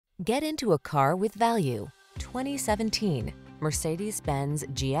Get into a car with value. 2017 Mercedes-Benz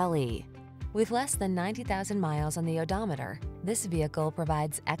GLE. With less than 90,000 miles on the odometer, this vehicle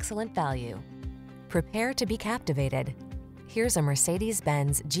provides excellent value. Prepare to be captivated. Here's a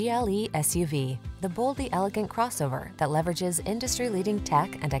Mercedes-Benz GLE SUV, the boldly elegant crossover that leverages industry-leading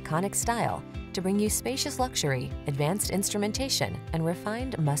tech and iconic style to bring you spacious luxury, advanced instrumentation, and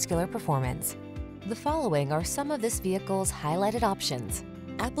refined muscular performance. The following are some of this vehicle's highlighted options: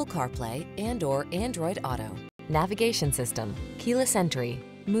 Apple CarPlay and/or Android Auto, navigation system, keyless entry,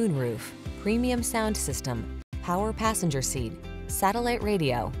 moonroof, premium sound system, power passenger seat, satellite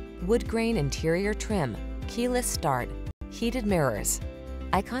radio, Woodgrain Interior Trim, keyless start, heated mirrors.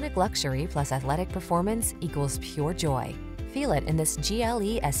 Iconic luxury plus athletic performance equals pure joy. Feel it in this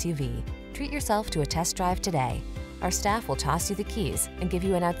GLE SUV. Treat yourself to a test drive today. Our staff will toss you the keys and give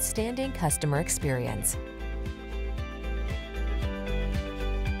you an outstanding customer experience.